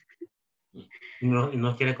finish.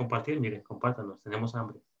 No quiere compartir, mire, compártanos, tenemos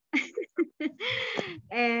hambre.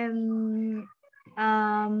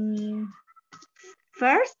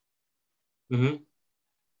 First,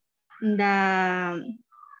 the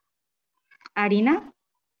harina.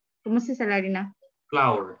 ¿Cómo se dice la harina?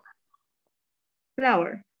 Flour.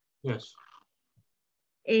 Yes.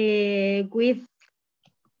 With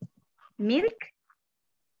milk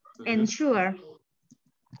and sugar.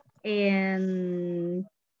 And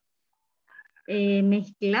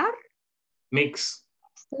mezclar. Mix.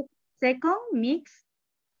 Second mix.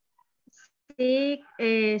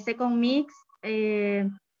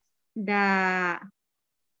 the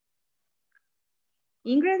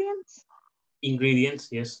ingredients. Ingredients,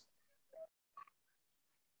 yes.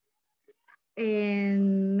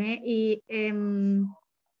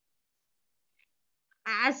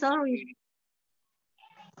 Sorry.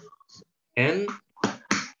 And?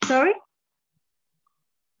 Sorry.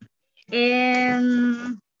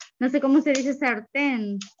 No sé cómo se dice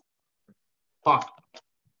sartén. Pot.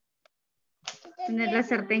 Tener la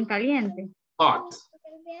sartén caliente. Pot.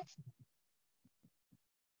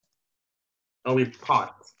 Oh, we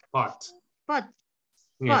pot. Pot. Pot.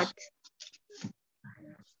 Yes. Pot.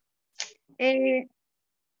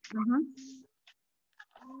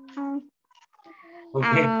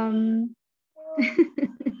 Okay.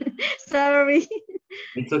 Sorry.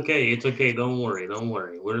 It's okay. It's okay. Don't worry. Don't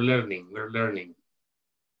worry. We're learning. We're learning.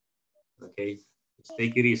 Okay. Let's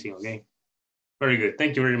take it easy. Okay. Very good.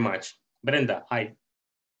 Thank you very much. Brenda, hi.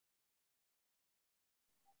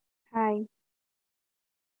 Hi.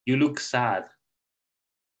 You look sad.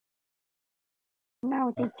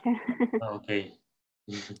 No, teacher. Okay.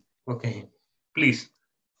 Okay. Please.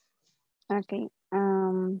 Okay.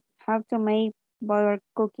 How to make butter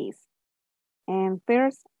cookies. And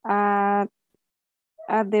first, add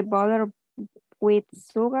the butter with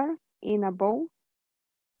sugar in a bowl.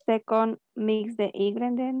 Second, mix the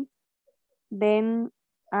ingredients. Then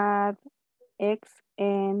add eggs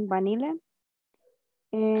and vanilla.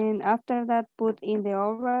 And after that, put in the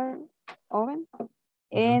oven.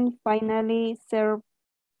 And finally, serve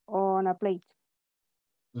on a plate.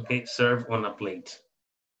 Okay, serve on a plate.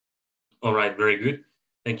 All right, very good.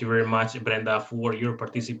 Thank you very much, Brenda, for your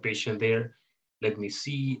participation there. Let me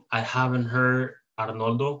see. I haven't heard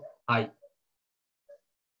Arnoldo. Hi.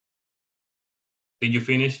 Did you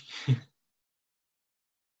finish?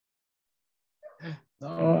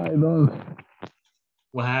 No, I don't.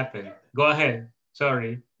 What happened? Go ahead.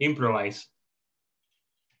 Sorry, improvise.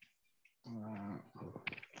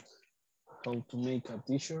 How to make a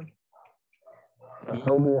t-shirt?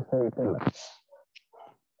 How do you say tela?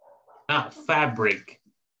 Fabric.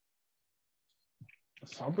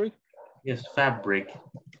 Fabric? Yes, fabric.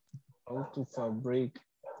 How to fabric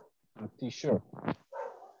a t-shirt?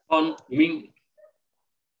 You mean,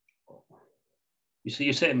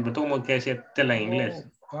 you said, me tomo que decir tela en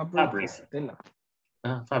inglés. Fabric. Tela.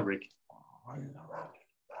 Fabric.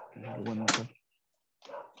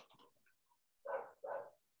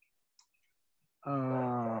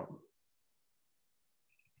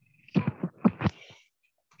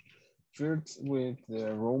 First with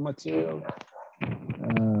the raw material, you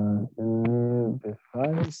need the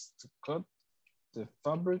size to cut the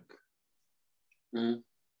fabric.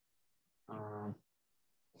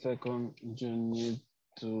 Second, you need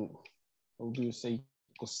to, how do you say,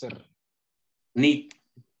 coser? Knit.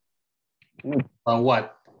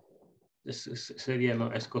 What? Sería, no,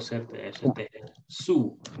 es coserte, es tejer.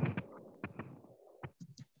 Sew.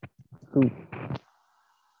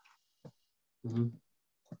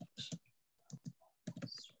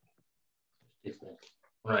 Different.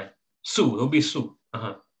 All right. Sew, it'll be sew.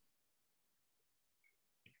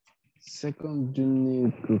 Second, you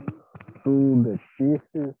need to sew the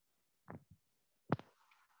pieces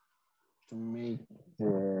to make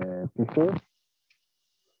the t-shirt.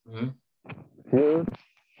 Here,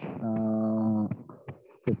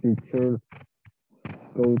 the t-shirt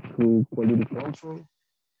go to quality control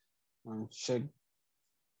and check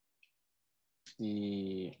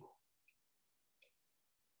the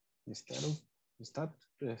el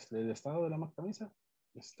estado de la camisa.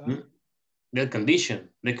 The condition.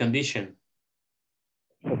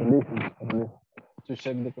 To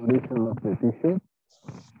check the condition of the t-shirt.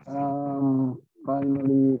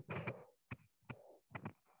 Finally,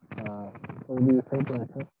 how do you say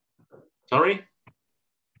planchar? Sorry?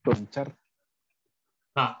 Planchar.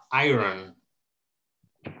 Iron.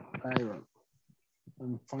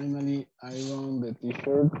 And finally, iron the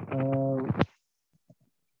t-shirt.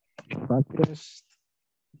 Packaged.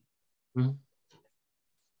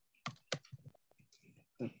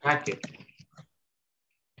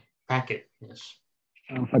 Packet, yes.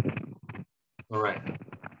 Packet. All right.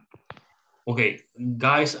 Okay,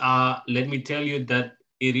 guys, let me tell you that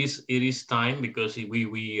it is time because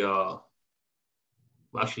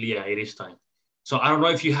actually, yeah, it is time. So I don't know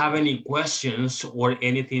if you have any questions or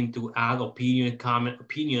anything to add, opinions,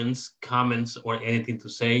 comments, or anything to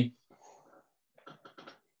say.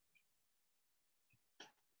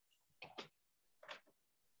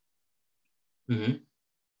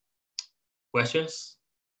 Questions,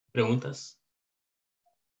 preguntas,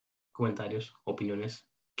 comentarios, opiniones,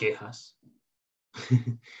 quejas.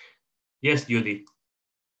 Yes, Judy.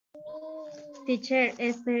 Teacher,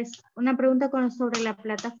 es una pregunta sobre la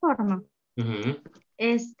plataforma.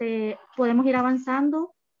 ¿Podemos ir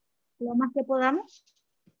avanzando lo más que podamos?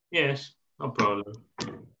 Yes, no problem.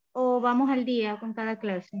 ¿O vamos al día con cada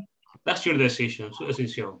clase? That's your decision, su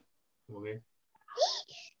decisión. Okay.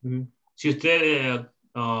 Si usted,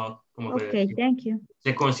 como que Okay, thank you.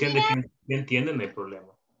 se consciente que entiende, no hay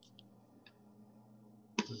problema.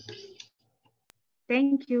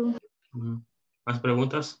 Thank you. ¿Más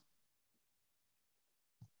preguntas?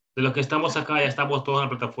 De los que estamos acá, ¿ya estamos todos en la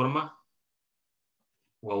plataforma?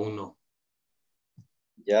 ¿O aún no?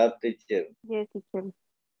 Ya, teacher. Yes, teacher.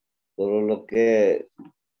 Solo lo que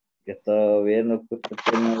estaba viendo que usted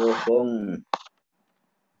tiene botón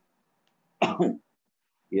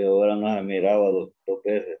y ahora no se miraba dos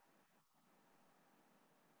veces.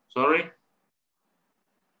 Sorry?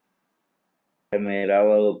 Se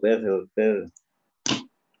miraba dos veces usted.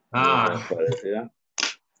 Ah. ¿Parecía?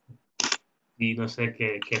 Y no sé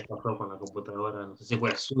qué pasó con la computadora. No sé si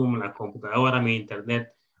fue Zoom, la computadora, mi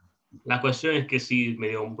internet. La cuestión es que sí me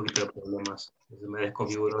dio un poquito de problemas. Me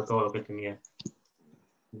desconfiguró todo lo que tenía.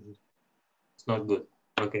 It's not good.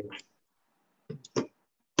 Okay.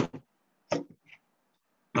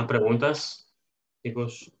 ¿Más preguntas,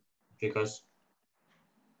 chicos? Chicas.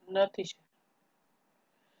 No, teacher.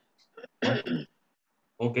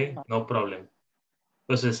 Ok, no problem.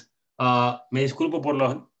 Entonces, me disculpo por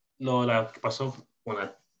lo que pasó.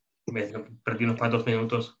 Bueno, me perdí unos cuantos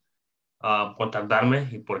minutos por tardarme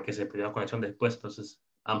y porque se perdió la conexión después. Entonces,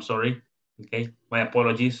 I'm sorry. Okay, my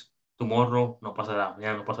apologies. Tomorrow no pasará.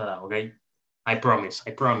 Ya no pasará. Okay, I promise.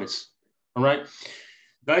 I promise. All right,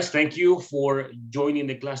 guys. Thank you for joining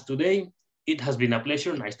the class today. It has been a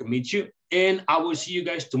pleasure. Nice to meet you. And I will see you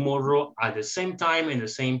guys tomorrow at the same time in the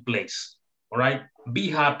same place. All right. Be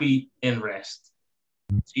happy and rest.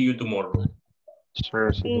 See you tomorrow.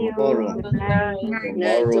 Sure, See you. Tomorrow. Good night.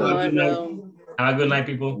 Tomorrow. Have a good night,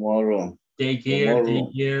 people. Tomorrow. Take care. Tomorrow.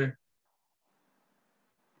 Take care.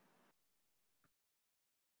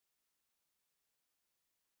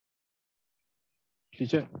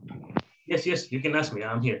 Teacher, Yes, yes, you can ask me.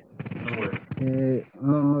 I'm here. Don't worry.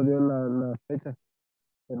 no dio la fecha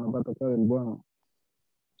que nos va a tocar el buen.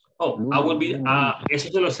 Oh, I will be,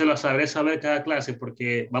 eso se lo sabré saber cada clase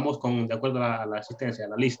porque vamos de acuerdo a la asistencia, a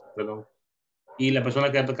la lista, perdón. Y la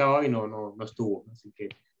persona que ha tocado hoy no estuvo, así que.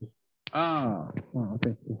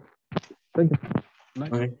 Okay. Thank you.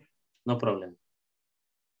 Nice. Okay, no problem.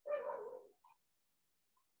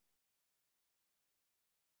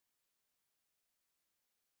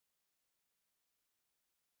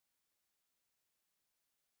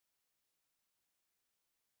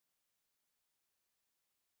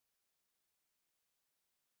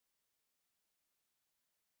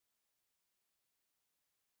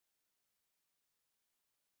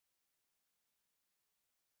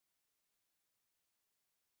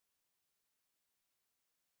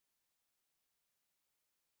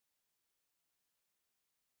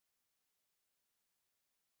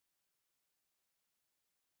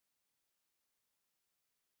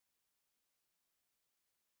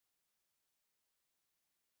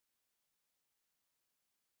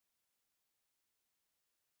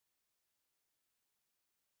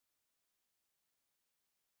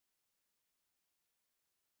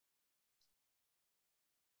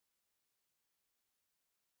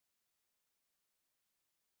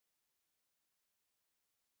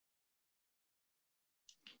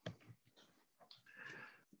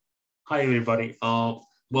 Hi, everybody.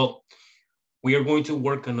 Well, we are going to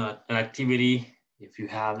work on an activity. If you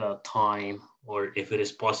have the time or if it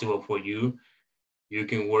is possible for you, you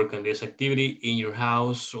can work on this activity in your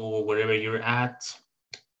house or wherever you're at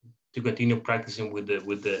to continue practicing with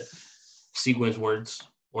the sequence words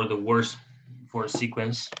or the words for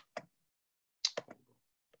sequence.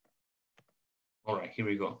 All right, here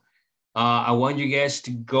we go. I want you guys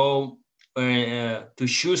to go to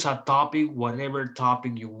choose a topic, whatever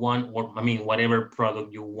topic you want, or I mean, whatever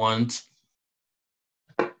product you want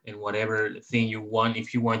and whatever thing you want.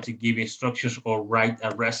 If you want to give instructions or write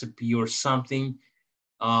a recipe or something,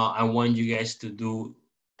 I want you guys to do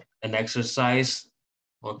an exercise,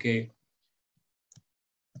 okay?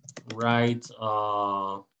 Write,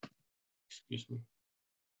 excuse me.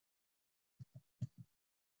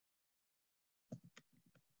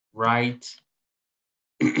 Write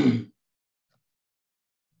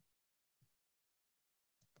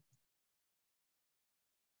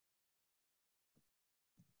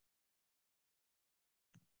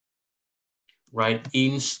write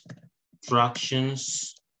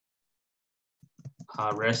instructions,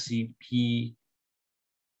 a recipe,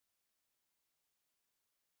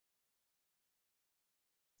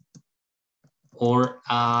 or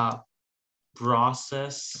a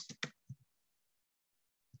process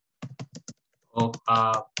of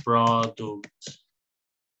a product.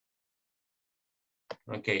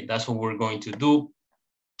 Okay, that's what we're going to do.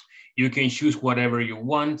 You can choose whatever you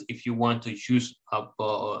want. If you want to choose,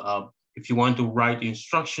 if you want to write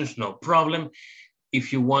instructions, no problem.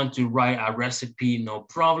 If you want to write a recipe, no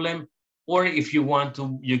problem. Or if you want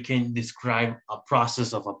to, you can describe a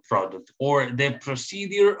process of a product or the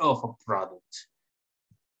procedure of a product.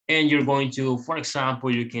 And you're going to, for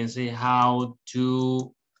example, you can say how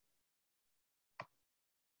to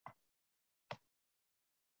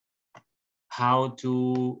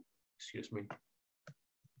excuse me,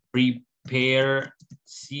 prepare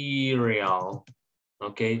cereal,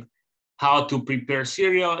 okay? How to prepare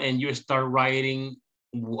cereal, and you start writing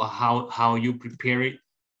how you prepare it,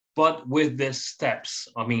 but with the steps.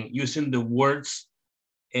 I mean, using the words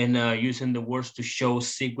and using the words to show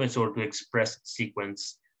sequence or to express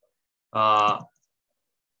sequence.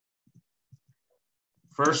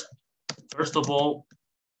 First of all,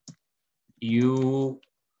 you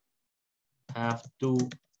have to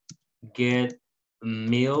get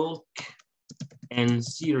milk and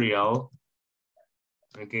cereal.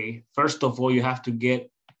 Okay, first of all, you have to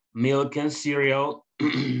get milk and cereal.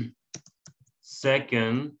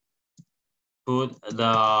 Second, put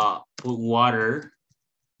water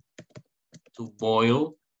to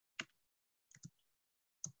boil.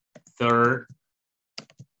 Third,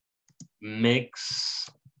 mix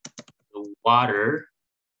the water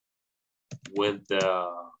with the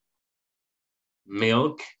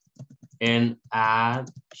milk and add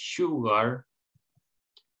sugar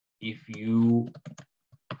if you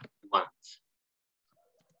want.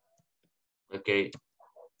 Okay.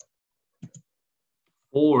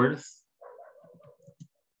 Fourth,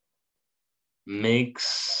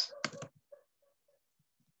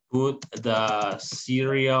 put the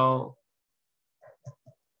cereal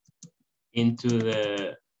into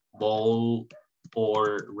the bowl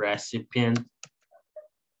or recipient.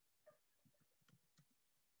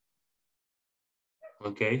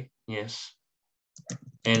 Okay, yes.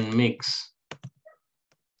 And mix.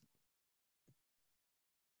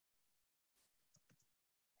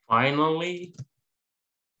 Finally,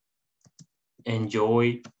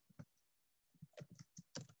 enjoy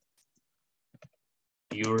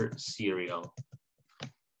your cereal.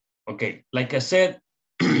 Okay, like I said,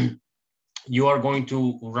 you are going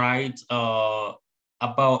to write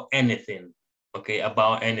about anything, okay,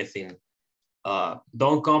 about anything.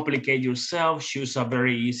 Don't complicate yourself, choose a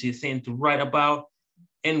very easy thing to write about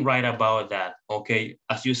and write about that, okay?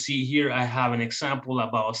 As you see here, I have an example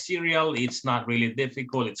about cereal. It's not really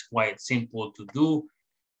difficult, it's quite simple to do.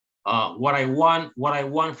 What I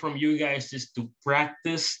want from you guys is to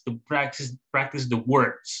practice the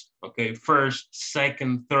words, okay? First,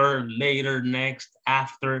 second, third, later, next,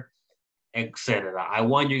 after, etc. I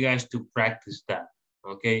want you guys to practice that,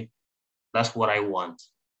 okay? That's what I want.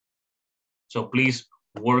 So please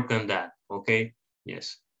work on that, okay?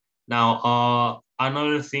 Yes. Now,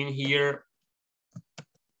 another thing here,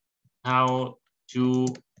 how to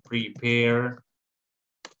prepare,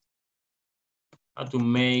 how to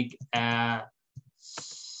make a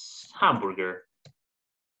hamburger.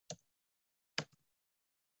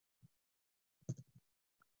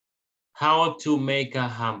 How to make a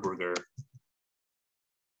hamburger.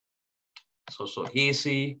 So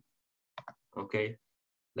easy. Okay,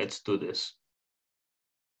 let's do this.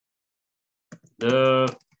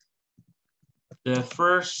 The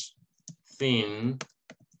first thing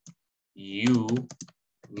you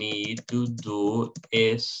need to do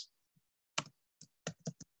is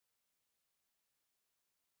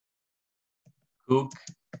cook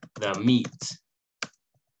the meat.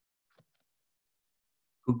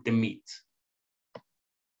 Cook the meat.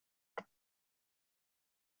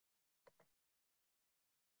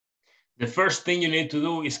 The first thing you need to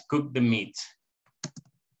do is cook the meat.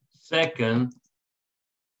 Second,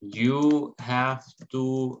 you have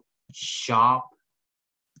to chop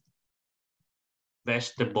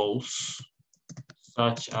vegetables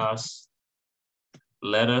such as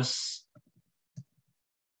lettuce,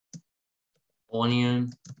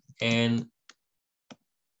 onion, and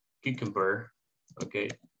cucumber. Okay.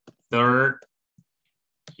 Third,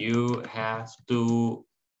 you have to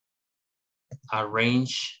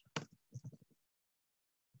arrange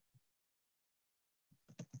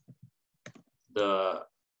the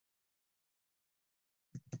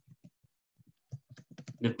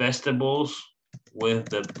vegetables with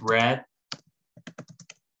the bread.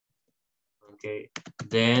 Okay,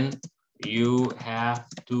 then you have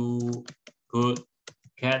to put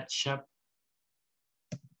ketchup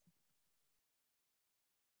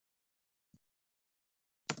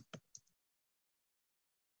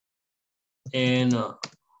And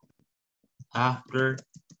after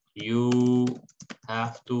you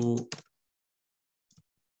have to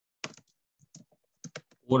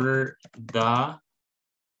order the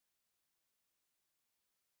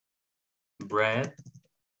bread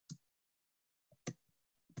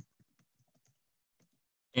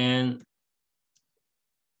and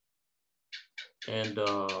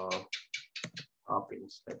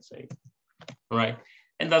toppings, let's say. All right,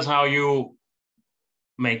 and that's how you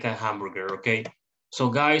make a hamburger. Okay, so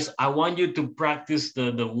guys, I want you to practice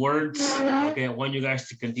the words. Okay, I want you guys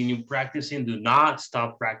to continue practicing. Do not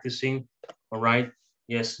stop practicing. All right,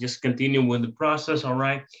 yes, just continue with the process. All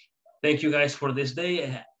right, thank you guys for this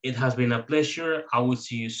day. It has been a pleasure. I will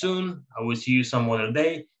see you soon. I will see you some other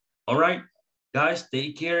day. All right, guys,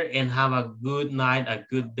 take care and have a good night, a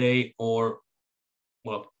good day, or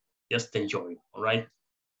well, just enjoy. All right,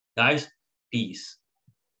 guys, peace.